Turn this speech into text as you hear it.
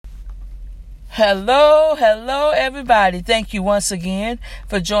Hello, everybody. Thank you once again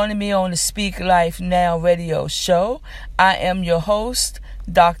for joining me on the Speak Life Now radio show. I am your host,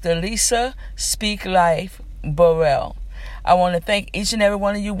 Dr. Lisa Speak Life Burrell. I want to thank each and every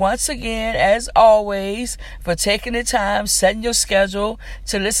one of you once again, as always, for taking the time, setting your schedule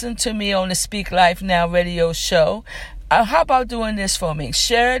to listen to me on the Speak Life Now radio show. How about doing this for me?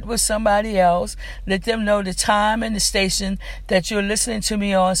 Share it with somebody else. Let them know the time and the station that you're listening to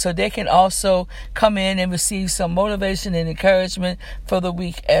me on so they can also come in and receive some motivation and encouragement for the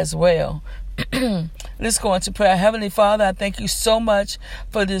week as well. Let's go into prayer. Heavenly Father, I thank you so much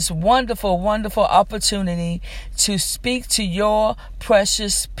for this wonderful, wonderful opportunity to speak to your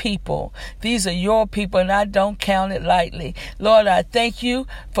precious people. These are your people, and I don't count it lightly. Lord, I thank you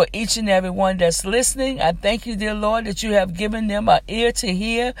for each and every one that's listening. I thank you, dear Lord, that you have given them an ear to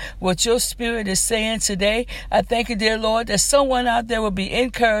hear what your spirit is saying today. I thank you, dear Lord, that someone out there will be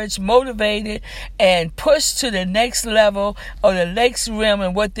encouraged, motivated, and pushed to the next level or the next realm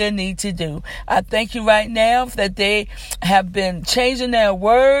in what they need to do. I thank you right now that they have been changing their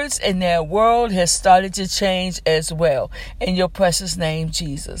words and their world has started to change as well. In your precious name,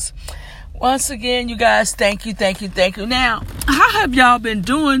 Jesus. Once again, you guys, thank you. Now, how have y'all been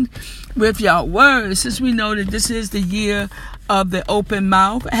doing with y'all words since we know that this is the year of the open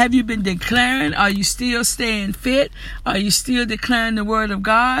mouth? Have you been declaring? Are you still staying fit? Are you still declaring the word of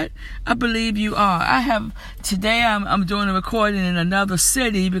God? I believe you are. Today I'm doing a recording in another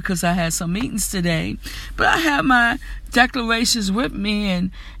city because I had some meetings today. But I have my declarations with me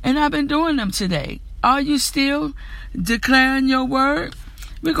and I've been doing them today. Are you still declaring your word?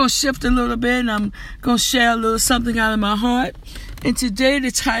 We're going to shift a little bit and I'm going to share a little something out of my heart. And today the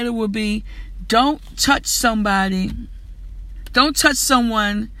title will be, Don't touch someone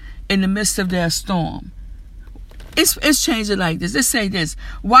in the midst of their storm. It's changed it like this. Let's say this.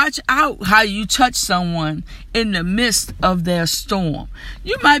 Watch out how you touch someone in the midst of their storm.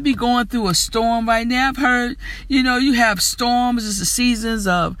 You might be going through a storm right now. I've heard, you have storms. It's the seasons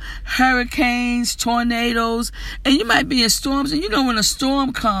of hurricanes, tornadoes, and you might be in storms. And when a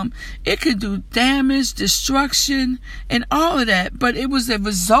storm comes, it can do damage, destruction, and all of that. But it was a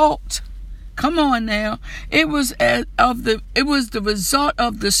result. Come on now. It was the result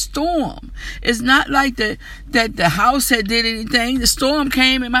of the storm. It's not like that the house had did anything. The storm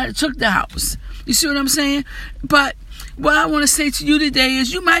came and might have took the house. You see what I'm saying? But what I want to say to you today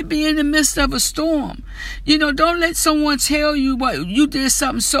is you might be in the midst of a storm. Don't let someone tell you what you did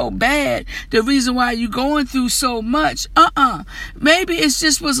something so bad, the reason why you're going through so much. Maybe it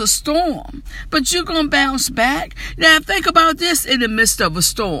just was a storm, but you're going to bounce back. Now think about this in the midst of a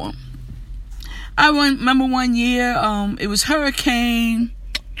storm. I remember one year, it was hurricane.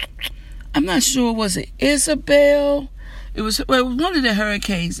 I'm not sure, was it Isabel? It was one of the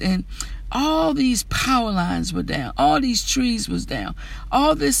hurricanes, and all these power lines were down. All these trees was down.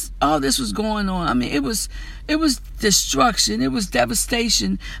 All this was going on. I mean, it was destruction. It was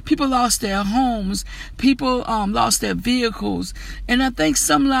devastation. People lost their homes. People lost their vehicles. And I think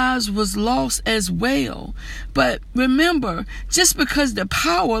some lives was lost as well. But remember, just because the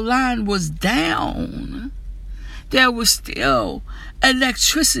power line was down, there was still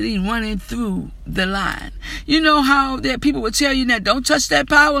electricity running through the line. You know how that people would tell you that don't touch that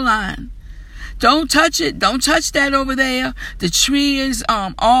power line. Don't touch it. Don't touch that over there. The tree is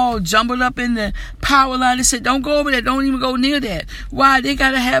all jumbled up in the power line. They said, don't go over there. Don't even go near that. Why? They got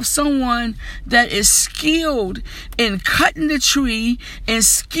to have someone that is skilled in cutting the tree and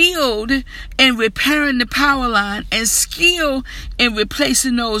skilled in repairing the power line and skilled in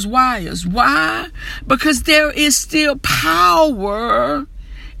replacing those wires. Why? Because there is still power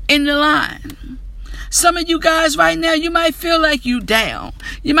in the line. Some of you guys right now, you might feel like you down.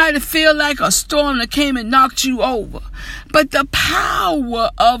 You might feel like a storm that came and knocked you over. But the power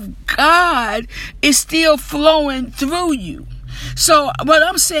of God is still flowing through you. So what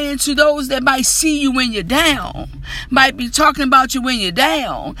I'm saying to those that might see you when you're down, might be talking about you when you're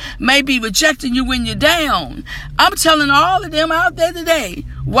down, may be rejecting you when you're down, I'm telling all of them out there today,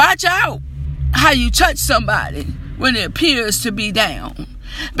 watch out how you touch somebody when it appears to be down.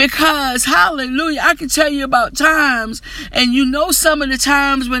 Because, hallelujah, I can tell you about times, and some of the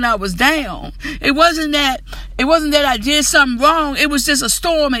times when I was down. It wasn't that I did something wrong. It was just a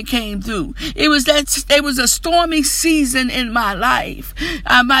storm that came through. It was a stormy season in my life.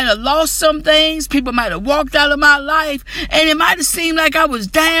 I might have lost some things. People might have walked out of my life, and it might have seemed like I was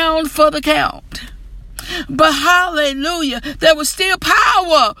down for the count. But hallelujah, there was still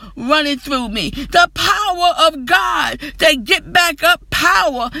power running through me. The power of God that get back up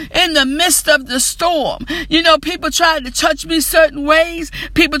power in the midst of the storm. You know, people tried to touch me certain ways.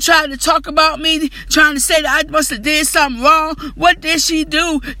 People tried to talk about me, trying to say that I must have did something wrong. What did she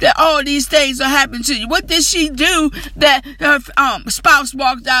do that all these things are happening to you? What did she do that her spouse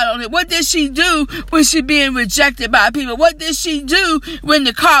walked out on it? What did she do when she being rejected by people? What did she do when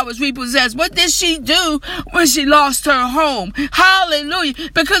the car was repossessed? What did she do when she lost her home? Hallelujah.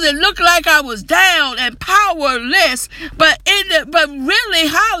 Because it looked like I was down and powerless, but really,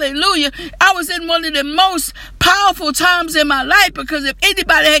 hallelujah, I was in one of the most powerful times in my life, because if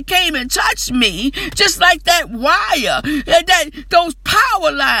anybody had came and touched me, just like that wire, those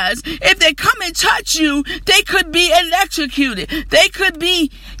power lines, if they come and touch you, they could be electrocuted. They could be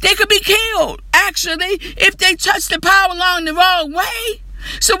killed, actually, if they touch the power line the wrong way.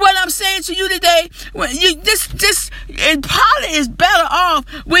 So what I'm saying to you today, this probably is better off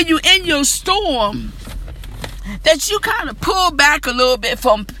when you're in your storm, that you kind of pull back a little bit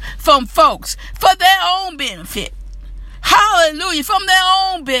from folks for their own benefit. Hallelujah. From their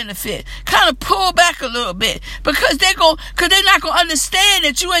own benefit. Kind of pull back a little bit. Because they're not going to understand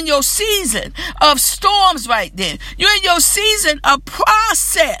that you're in your season of storms right then. You're in your season of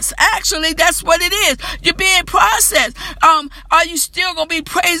process. Actually, that's what it is. You're being processed. Are you still going to be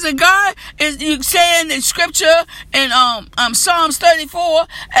praising God? Is you saying in scripture in Psalms 34,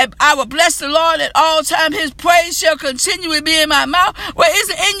 I will bless the Lord at all times. His praise shall continually be in my mouth. Well, is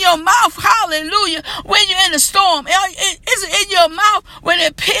it in your mouth? Hallelujah. When you're in a storm. Is it in your mouth when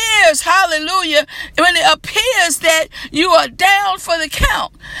it appears, hallelujah, when it appears that you are down for the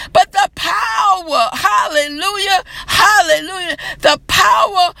count? But the power, hallelujah, the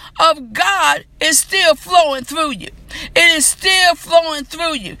power of God is still flowing through you. It is still flowing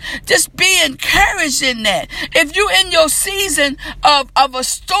through you. Just be encouraged in that. If you're in your season of a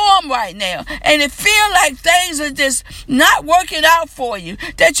storm right now, and it feel like things are just not working out for you,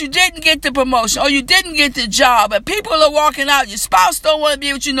 that you didn't get the promotion or you didn't get the job, and people are walking out, your spouse don't want to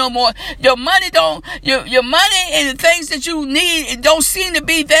be with you no more, your money and the things that you need, it don't seem to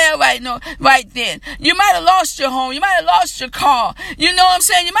be there right then. You might have lost your home, you might have lost your car, you know what I'm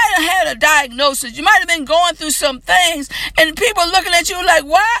saying? You might have had a diagnosis, you might have been going through some things, and people looking at you like,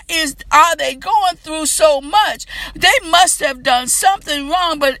 why are they going through so much? They must have done something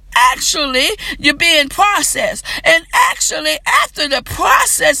wrong, but actually you're being processed. And actually, after the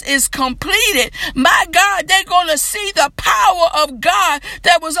process is completed, my God, they're going to see the power of God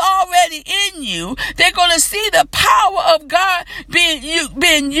that was already in you. They're going to see the power of God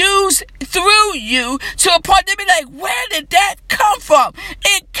being used through you, to a point they be like, where did that come from?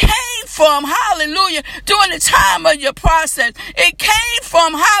 It came from, hallelujah, during the time of your process. It came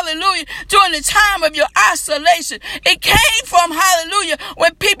from, hallelujah, during the time of your isolation. It came from, hallelujah,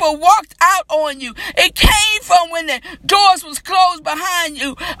 when people walked out on you. It came from when the doors was closed behind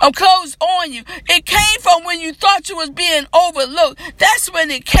you, or closed on you. It came from when you thought you was being overlooked. That's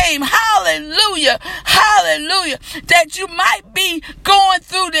when it came. Hallelujah, that you might be going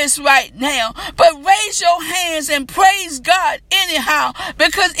through this right now, but raise your hands and praise God anyhow,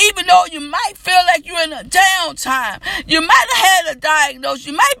 because even though you might feel like you're in a downtime, you might have had a diagnosis,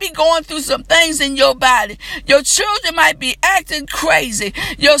 you might be going through some things in your body, your children might be acting crazy,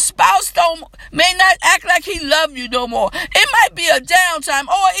 your spouse may not act like he love you no more, it might be a downtime,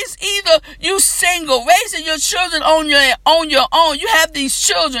 or it's either you single, raising your children on your own. You have these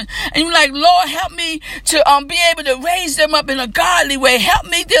children and you're like, Lord, help me to be able to raise them up in a godly way. Help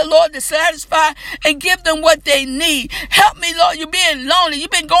me, dear Lord, to satisfy and give them what they need. Help me, Lord. You're being lonely.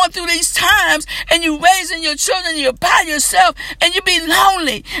 You've been going through these times and you raising your children and you're by yourself and you be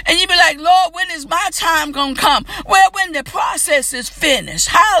lonely and you be like, Lord, when is my time going to come? Well, when the process is finished.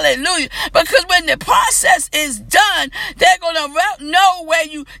 Hallelujah. Because when the process is done, they're going to know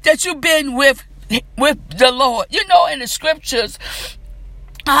that you've been with the Lord. You know, in the scriptures,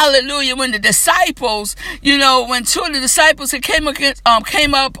 hallelujah, when the disciples, when two of the disciples came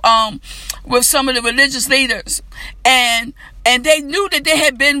up with some of the religious leaders, and they knew that they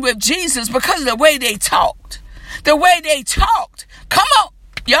had been with Jesus because of the way they talked. Come on.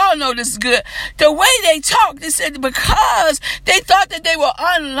 Y'all know this is good. The way they talked, they said because they thought that they were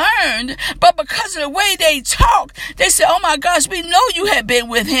unlearned, but because of the way they talked, they said, oh my gosh, we know you had been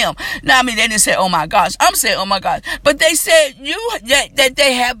with him. Now, I mean, they didn't say, oh my gosh. I'm saying, oh my gosh. But they said that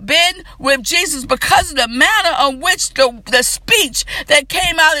they have been with Jesus because of the manner of which the speech that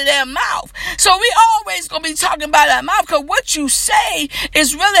came out of their mouth. So we always going to be talking about our mouth, because what you say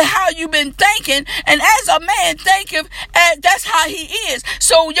is really how you've been thinking. And as a man thinketh, that's how he is.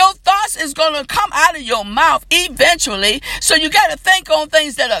 So your thoughts is going to come out of your mouth eventually. So you got to think on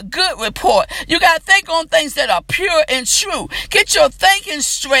things that are good report. You got to think on things that are pure and true. Get your thinking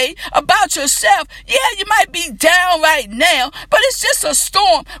straight about yourself. Yeah, you might be down right now, but it's just a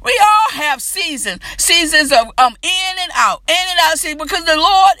storm. We all have seasons of in and out. See, because the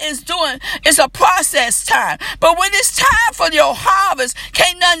Lord is doing, it's a process time. But when it's time for your harvest,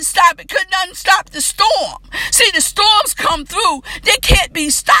 can't nothing stop it. Could nothing stop the storm. See, the storms come through, they can't be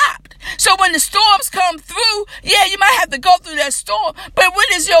stopped. So when the storms come through, yeah, you might have to go through that storm. But when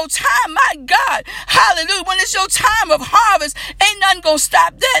it's your time, my God, hallelujah, when it's your time of harvest, ain't nothing gonna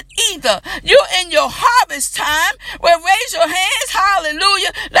stop that either. You're in your harvest time. Well, raise your hands,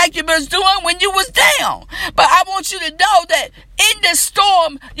 hallelujah, like you was doing when you was down. But I want you to know that in the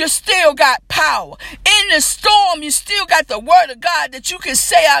storm, you still got power. In the storm, you still got the word of God that you can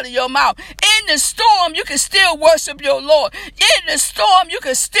say out of your mouth. In the storm, you can still worship your Lord. In the storm, you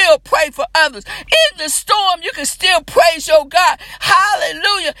can still pray for others. In the storm, you can still praise your God.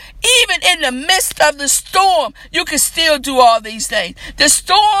 Hallelujah. Even in the midst of the storm, you can still do all these things. The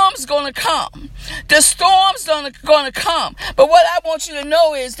storm's going to come. The storm's going to come. But what I want you to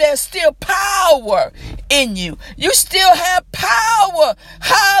know is there's still power in you. You still have power,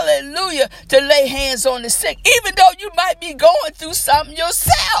 hallelujah, to lay hands on the sick, even though you might be going through something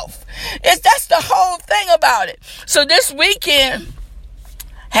yourself. That's the whole thing about it. So this weekend,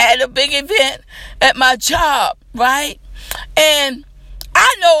 had a big event at my job, right? And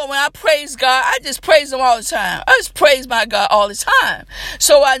I know when I praise God, I just praise him all the time. I just praise my God all the time.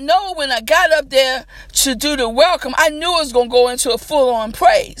 So I know when I got up there to do the welcome, I knew it was going to go into a full-on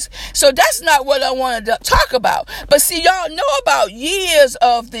praise. So that's not what I wanted to talk about. But see, y'all know about years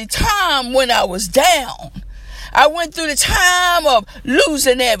of the time when I was down. I went through the time of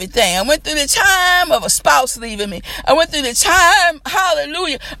losing everything. I went through the time of a spouse leaving me. I went through the time,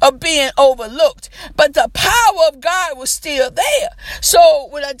 hallelujah, of being overlooked. But the power of God was still there. So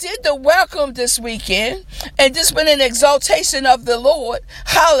when I did the welcome this weekend, and just been an exaltation of the Lord,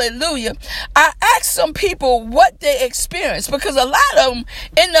 hallelujah, I asked some people what they experienced, because a lot of them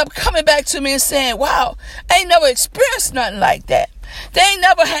end up coming back to me and saying, wow, I ain't never experienced nothing like that. They ain't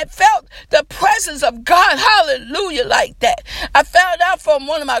never had felt the presence of God, hallelujah, like that. I found out from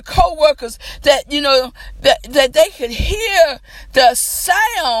one of my co-workers that, that they could hear the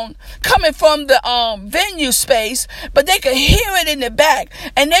sound coming from the venue space, but they could hear it in the back.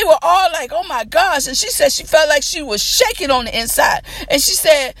 And they were all like, oh my gosh. And she said she felt like she was shaking on the inside. And she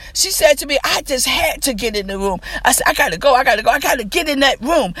said to me, I just had to get in the room. I said, I got to get in that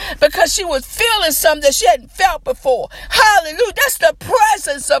room, because she was feeling something that she hadn't felt before. Hallelujah. That's the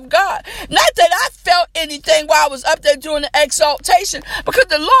presence of God. Not that I felt anything while I was up there doing the exaltation, because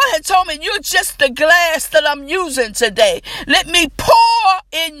the Lord had told me, you're just the glass that I'm using today. Let me pour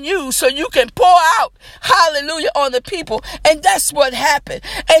in you so you can pour out, hallelujah, on the people. And that's what happened.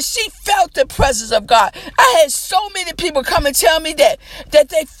 And she felt the presence of God. I had so many people come and tell me that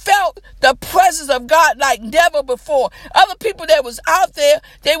they felt the presence of God like never before. Other people that was out there,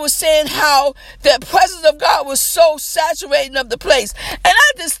 they were saying how the presence of God was so saturating of the place. And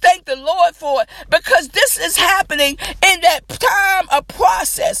I just thank the Lord for it, because this is happening in that time of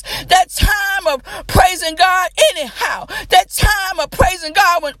process, that time of praising God anyhow, that time of praising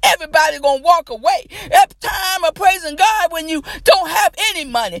God when everybody gonna walk away, that time of praising God when you don't have any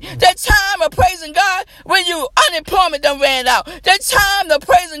money, that time of praising God when you unemployment done ran out, that time of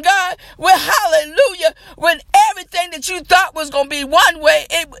praising God when, hallelujah, when everything that you thought was gonna be one way,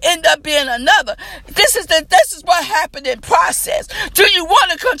 it ended up being another. This is what happened in process. Do you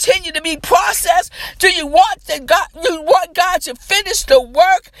want to continue to be processed? Do you want God to finish the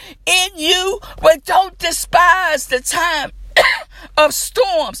work in you? But don't despise the time of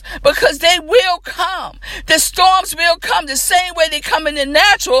storms, because they will come. The storms will come the same way they come in the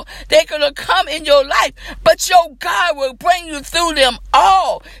natural. They're going to come in your life, but your God will bring you through them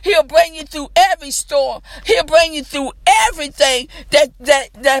all. He'll bring you through every storm. He'll bring you through everything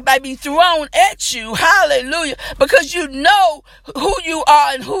that might be thrown at you. Hallelujah. Because you know who you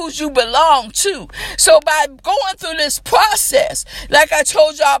are and whose you belong to. So by going through this process, like I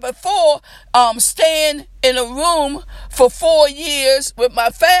told y'all before, staying in a room for 4 years with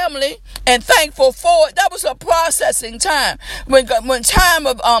my family and thankful for it. That was a processing time. When time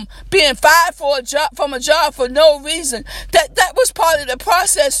of being fired from a job for no reason, that was part of the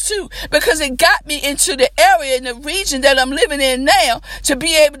process too, because it got me into the area in the region that I'm living in now to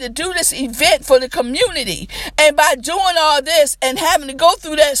be able to do this event for the community. And by doing all this and having to go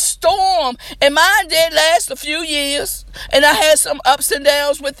through that storm, and mine did last a few years, and I had some ups and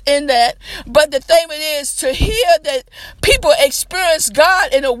downs within that. But the thing of it is to hear that people experience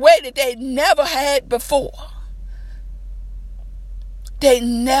God in a way that they never had before. They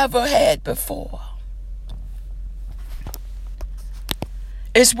never had before.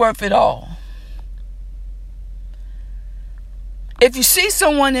 It's worth it all. If you see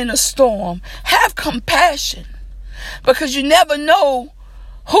someone in a storm, have compassion, because you never know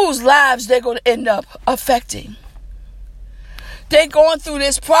whose lives they're going to end up affecting. They're going through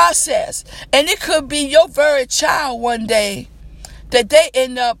this process, and it could be your very child one day that they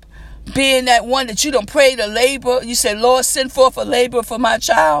end up being that one that you don't pray to labor. You say, Lord, send forth a labor for my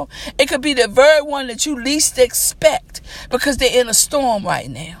child. It could be the very one that you least expect because they're in a storm right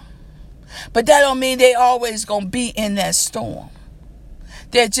now. But that don't mean they always going to be in that storm.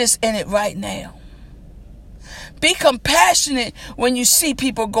 They're just in it right now. Be compassionate when you see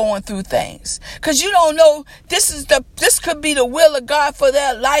people going through things, because you don't know, this could be the will of God for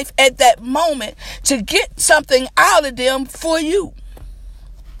their life at that moment to get something out of them for you,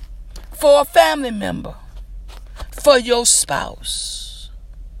 for a family member, for your spouse.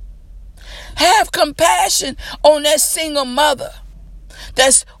 Have compassion on that single mother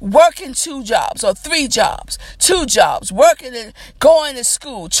that's working 2 jobs or 3 jobs, 2 jobs, working and going to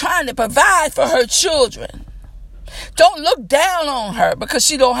school, trying to provide for her children. Don't look down on her because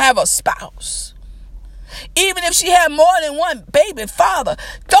she don't have a spouse. Even if she had more than one baby father,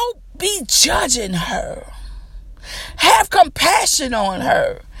 don't be judging her. Have compassion on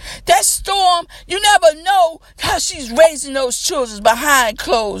her. That storm, you never know how she's raising those children behind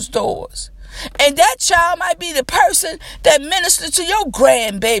closed doors. And that child might be the person that ministered to your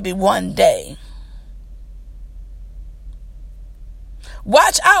grandbaby one day.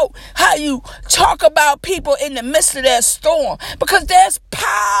 Watch out how you talk about people in the midst of their storm, because there's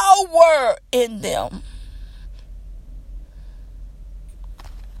power in them.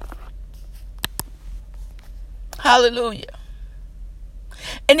 Hallelujah.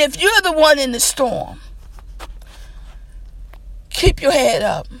 And if you're the one in the storm, keep your head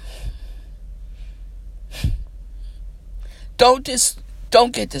up. Don't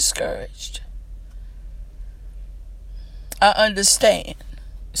get discouraged. I understand.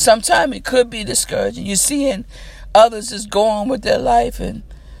 Sometimes it could be discouraging. You're seeing others just go on with their life and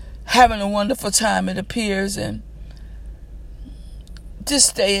having a wonderful time, it appears, and just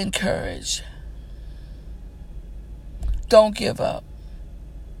stay encouraged. Don't give up.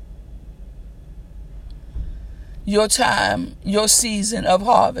 Your time, your season of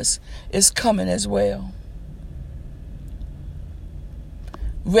harvest is coming as well.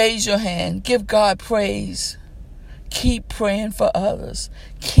 Raise your hand. Give God praise. Keep praying for others.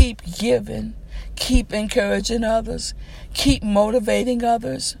 Keep giving. Keep encouraging others. Keep motivating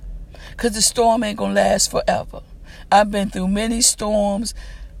others. Because the storm ain't going to last forever. I've been through many storms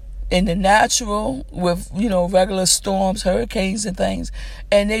in the natural with, regular storms, hurricanes and things.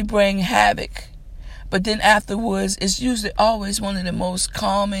 And they bring havoc. But then afterwards, it's usually always one of the most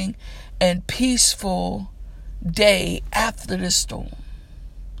calming and peaceful day after the storm.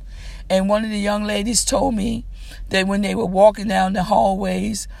 And one of the young ladies told me that when they were walking down the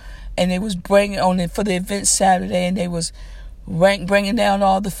hallways and they was bringing on it for the event Saturday, and they was bringing down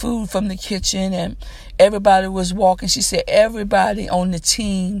all the food from the kitchen and everybody was walking, she said everybody on the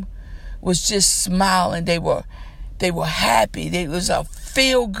team was just smiling. They were happy. It was a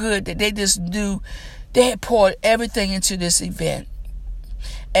feel good that they just knew they had poured everything into this event,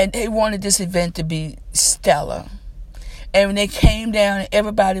 and they wanted this event to be stellar. And when they came down,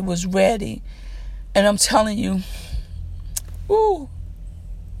 everybody was ready. And I'm telling you,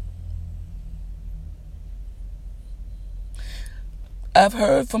 I've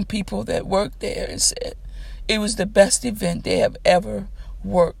heard from people that worked there and said it was the best event they have ever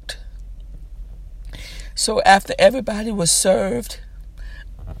worked. So after everybody was served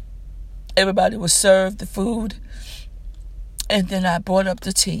the food, and then I brought up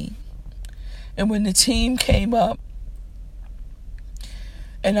the team. And when the team came up,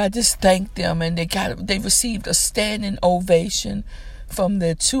 and I just thanked them, and they received a standing ovation from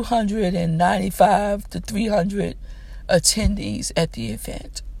the 295 to 300 attendees at the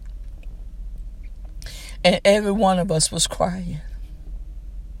event. And every one of us was crying.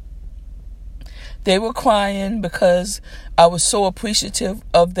 They were crying because I was so appreciative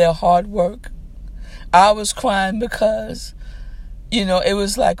of their hard work. I was crying because, it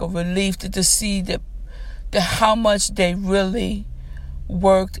was like a relief to see that how much they really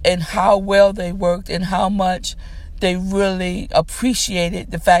worked and how well they worked and how much they really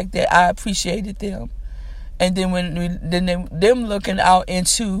appreciated the fact that I appreciated them. And then them looking out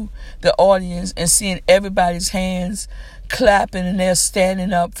into the audience and seeing everybody's hands clapping and they're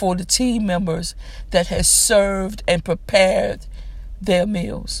standing up for the team members that has served and prepared their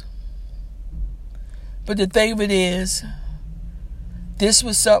meals. But the thing of it is, this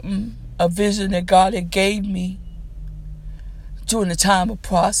was a vision that God had gave me during the time of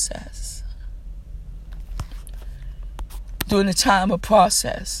process. During the time of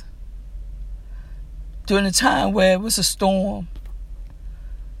process. During the time where it was a storm.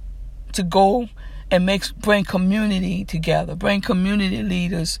 To go and bring community together. Bring community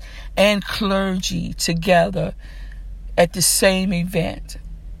leaders and clergy together at the same event.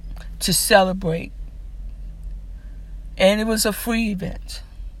 To celebrate. And it was a free event.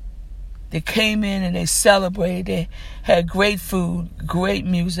 They came in and they celebrated. They had great food, great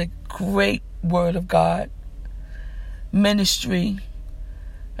music, great word of God, ministry.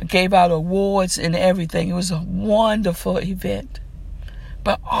 I gave out awards and everything. It was a wonderful event.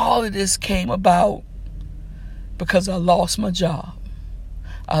 But all of this came about because I lost my job.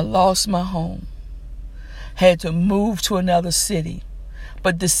 I lost my home. Had to move to another city.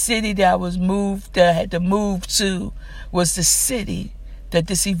 But the city that I had to move to was the city that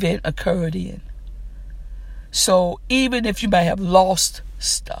this event occurred in. So even if you might have lost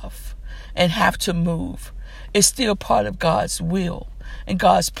stuff and have to move, it's still part of God's will and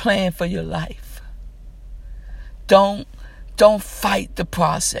God's plan for your life. Don't fight the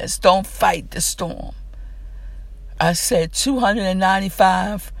process. Don't fight the storm. I said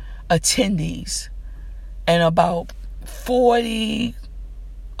 295 attendees and about 40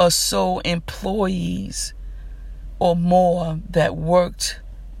 or so employees or more that worked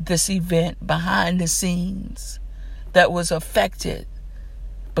this event behind the scenes that was affected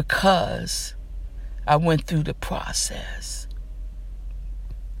because I went through the process.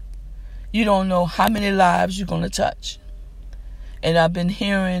 You don't know how many lives you're going to touch. And I've been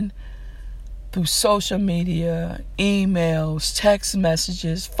hearing through social media, emails, text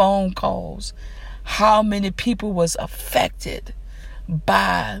messages, phone calls, how many people was affected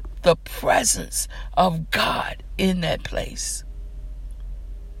by the presence of God in that place.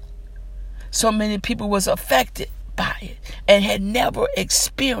 So many people was affected by it and had never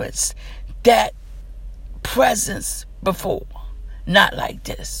experienced that presence before. Not like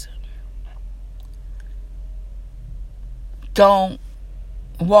this. Don't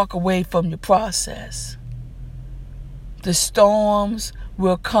walk away from your process. The storms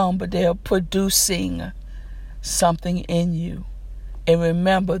will come, but they're producing something in you. And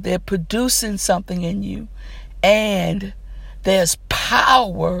remember, they're producing something in you. And there's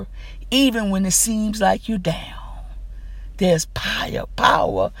power even when it seems like you're down. There's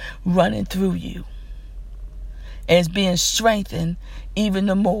power running through you. And it's being strengthened even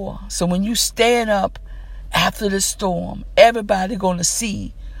the more. So when you stand up after the storm, everybody going to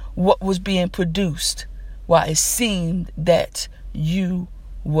see what was being produced while it seemed that you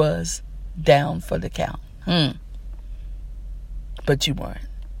was down for the count. But you weren't.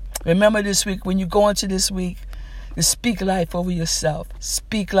 Remember this week, when you go into this week, to speak life over yourself.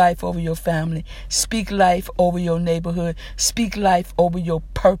 Speak life over your family. Speak life over your neighborhood. Speak life over your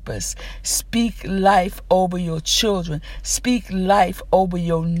purpose. Speak life over your children. Speak life over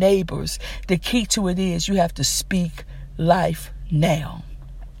your neighbors. The key to it is you have to speak life now.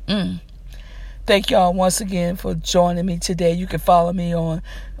 Thank y'all once again for joining me today. You can follow me on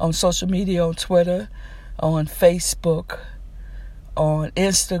social media, on Twitter, on Facebook, on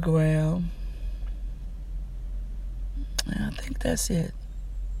Instagram. I think that's it.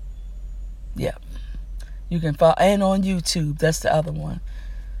 Yeah. You can follow, and on YouTube. That's the other one.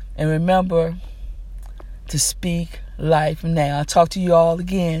 And remember to speak life now. I'll talk to you all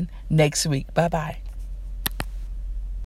again next week. Bye-bye.